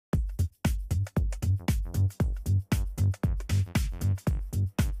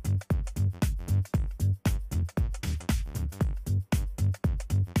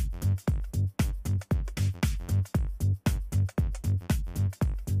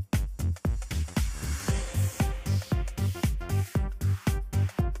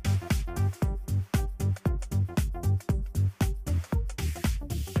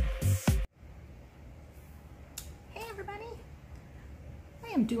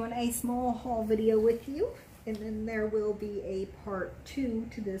am doing a small haul video with you, and then there will be a part 2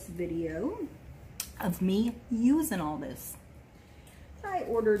 to this video of me using all this. I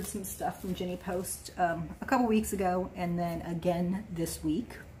ordered some stuff from Jenny Post a couple weeks ago, and then again this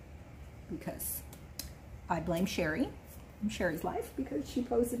week, because I blame Sherry from Sherry's Life, because she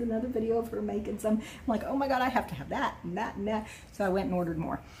posted another video of her making some. I'm like, oh my god, I have to have that and that and that. So I went and ordered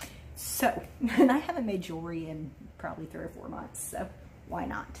more. So, and I haven't made jewelry in probably 3 or 4 months, so why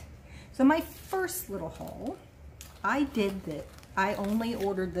not? So my first little haul, I only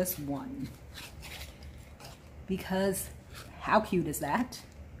ordered this one, because how cute is that?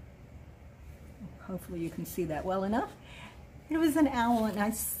 Hopefully you can see that well enough. It was an owl, and I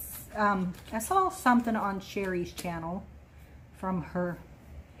saw something on Sherry's channel from her,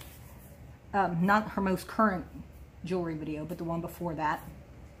 not her most current jewelry video, but the one before that.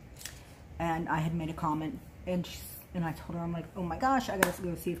 And I had made a comment, and I told her, I'm like, oh my gosh, I gotta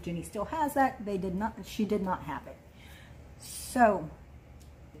go see if Jenny still has that. She did not have it. So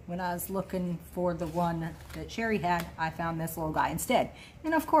when I was looking for the one that Sherry had, I found this little guy instead.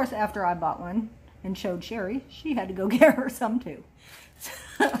 And of course, after I bought one and showed Sherry, she had to go get her some too.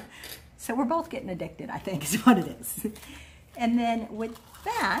 So we're both getting addicted, I think, is what it is. And then with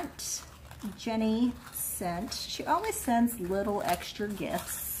that, Jenny she always sends little extra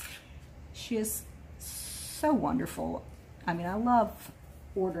gifts. She is so wonderful. I mean, I love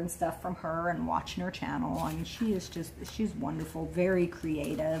ordering stuff from her and watching her channel. I mean, she's wonderful, very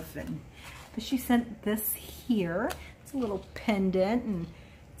creative. But she sent this here. It's a little pendant, and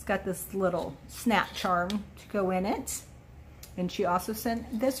it's got this little snap charm to go in it. And she also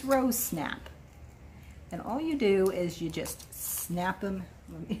sent this rose snap. And all you do is you just snap them.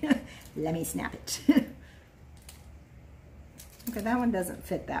 Let me snap it. Okay, that one doesn't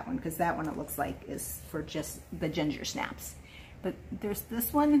fit that one, because that one, it looks like, is for just the ginger snaps. But there's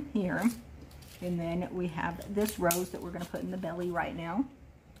this one here, and then we have this rose that we're going to put in the belly right now.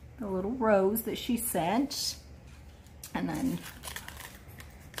 The little rose that she sent. And then,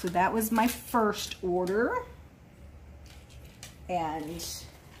 so that was my first order. And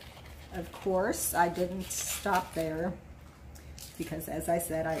of course, I didn't stop there, because as I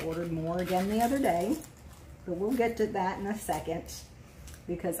said, I ordered more again the other day. But we'll get to that in a second,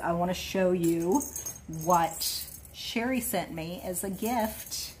 because I want to show you what Sherry sent me as a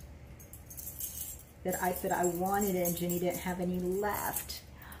gift that I said I wanted, and Jenny didn't have any left,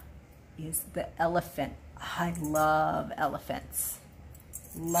 is the elephant. I love elephants.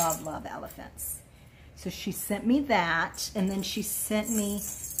 Love, love elephants. So she sent me that, and then she sent me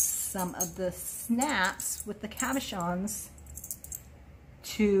some of the snaps with the cabochons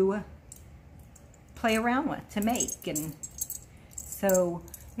to play around with, to make. And so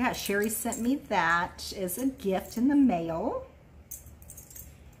yeah, Sherry sent me that as a gift in the mail.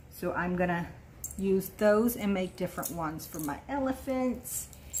 So I'm gonna use those and make different ones for my elephants.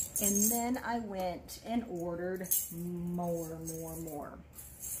 And then I went and ordered more.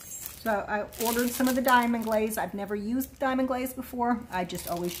 So I ordered some of the diamond glaze. I've never used diamond glaze before. I just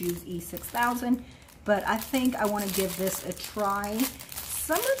always use E6000, but I think I want to give this a try.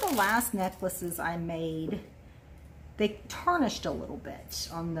 Some of the last necklaces I made, they tarnished a little bit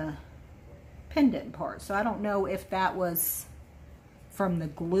on the pendant part. So I don't know if that was from the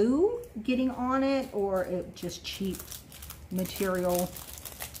glue getting on it, or it just cheap material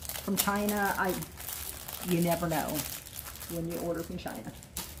from China. You never know when you order from China.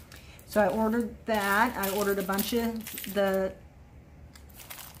 So I ordered that. I ordered a bunch of the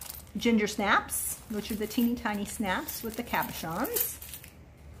ginger snaps, which are the teeny tiny snaps with the cabochons.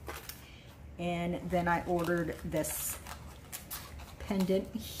 And then I ordered this pendant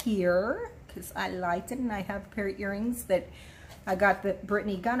here, because I liked it, and I have a pair of earrings that I got that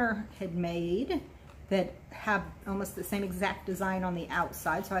Brittany Gunner had made that have almost the same exact design on the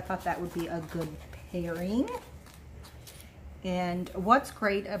outside, so I thought that would be a good pairing. And what's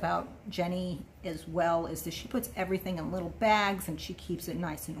great about Jenny as well is that she puts everything in little bags, and she keeps it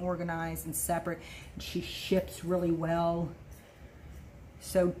nice and organized and separate, and she ships really well.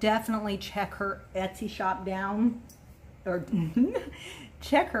 So definitely check her Etsy shop down, or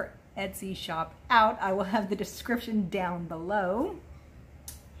check her Etsy shop out. I will have the description down below,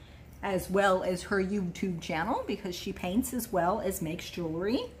 as well as her YouTube channel, because she paints as well as makes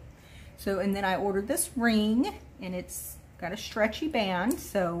jewelry. So, and then I ordered this ring, and it's got a stretchy band,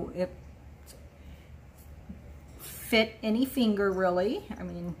 so it fit any finger really. I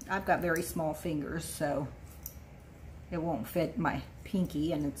mean, I've got very small fingers, so it won't fit my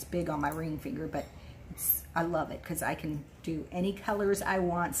pinky, and it's big on my ring finger, but I love it because I can do any colors I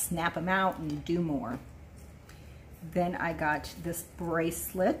want, snap them out, and do more. Then I got this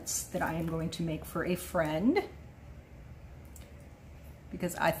bracelet that I am going to make for a friend,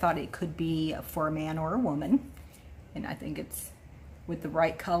 because I thought it could be for a man or a woman. And I think it's with the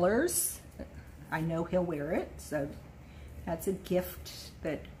right colors. I know he'll wear it. So that's a gift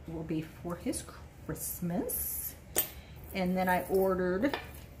that will be for his Christmas. And then I ordered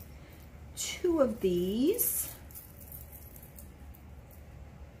 2 of these.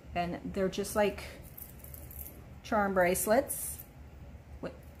 And they're just like charm bracelets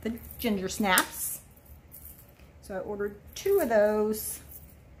with the ginger snaps. So I ordered 2 of those.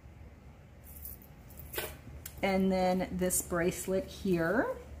 And then this bracelet here,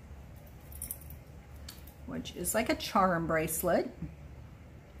 which is like a charm bracelet.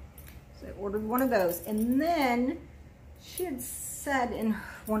 So I ordered 1 of those. And then she had said in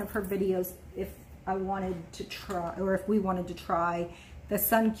one of her videos if I wanted to try, or if we wanted to try the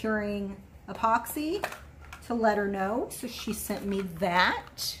sun curing epoxy, to let her know. So she sent me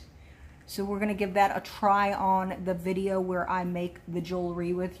that. So we're gonna give that a try on the video where I make the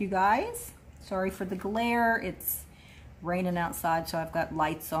jewelry with you guys. Sorry for the glare, it's raining outside, so I've got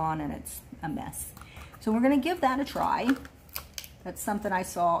lights on and it's a mess. So we're gonna give that a try. That's something I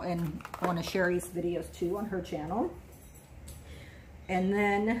saw in one of Sherry's videos too on her channel. And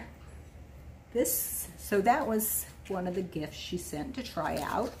then this, so that was one of the gifts she sent to try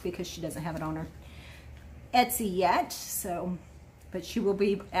out, because she doesn't have it on her Etsy yet. So, but she will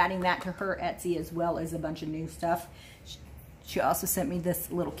be adding that to her Etsy, as well as a bunch of new stuff. She also sent me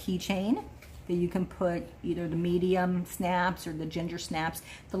this little keychain that you can put either the medium snaps or the ginger snaps.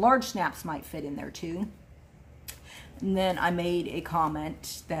 The large snaps might fit in there too. And then I made a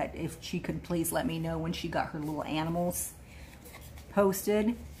comment that if she could please let me know when she got her little animals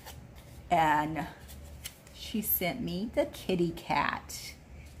posted. And she sent me the kitty cat.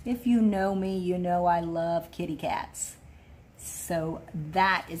 If you know me, you know I love kitty cats. So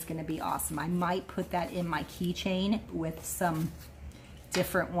that is going to be awesome. I might put that in my keychain with some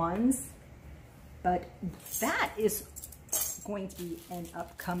different ones. But that is going to be an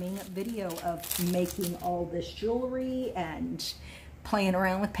upcoming video of making all this jewelry and playing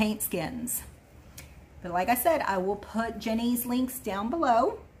around with paint skins. But like I said, I will put Jenny's links down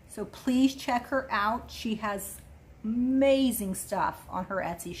below. So please check her out. She has amazing stuff on her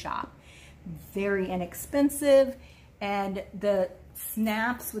Etsy shop. Very inexpensive. And the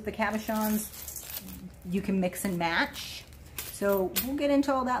snaps with the cabochons, you can mix and match. So we'll get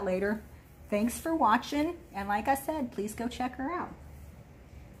into all that later. Thanks for watching. And like I said, please go check her out.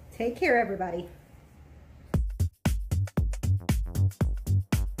 Take care, everybody.